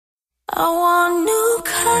I want new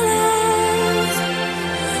colors,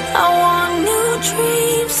 I want new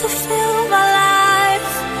dreams to fill my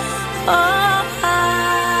life. Oh,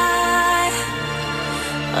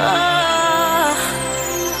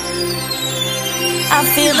 I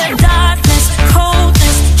feel the darkness,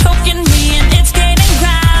 coldness choking me, and it's gaining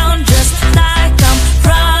ground, just like I'm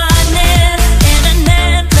running in an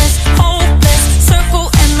endless, hopeless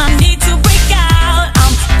circle, and I need to break out.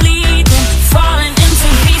 I'm bleeding, falling into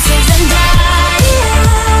pieces, and I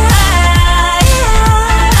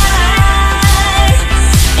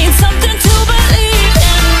need something to believe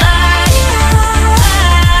in.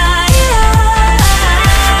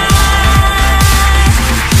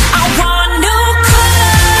 I want new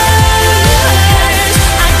colors.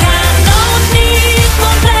 I got no need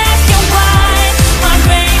for black and white. My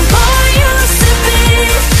rainbow used to be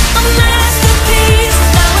a masterpiece.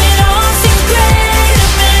 Now it all seems gray to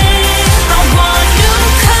me. I want new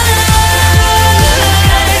colors.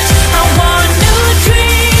 I want new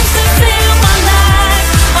dreams to fill my life.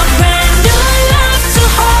 A brand new love to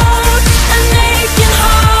hold. A naked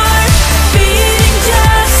heart beating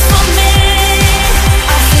just for me.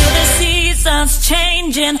 I feel the seasons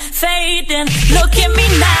changing, fading. Look at me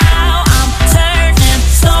now, I'm turning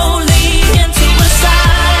slowly into a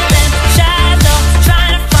silent shadow,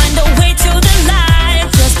 trying to find a way to the light,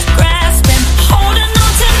 just grasping, holding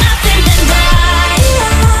on to nothing, and I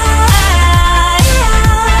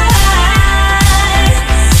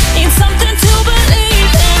need something to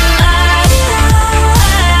believe in.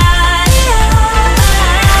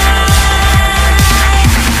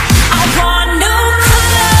 I want new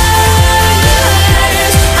colors.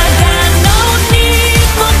 I got no need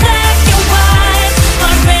for black and white.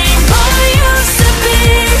 My rainbow used to be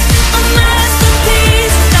a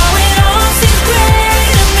masterpiece. Now it all seems gray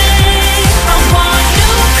to me. I want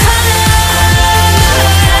new colors.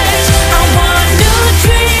 I want new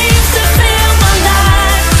dreams to fill my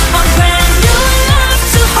life. A brand new love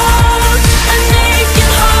to hold. A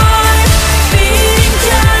naked heart beating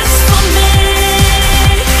just for me.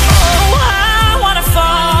 Oh, I wanna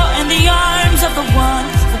fall in the arms of the one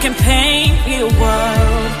who can paint me a world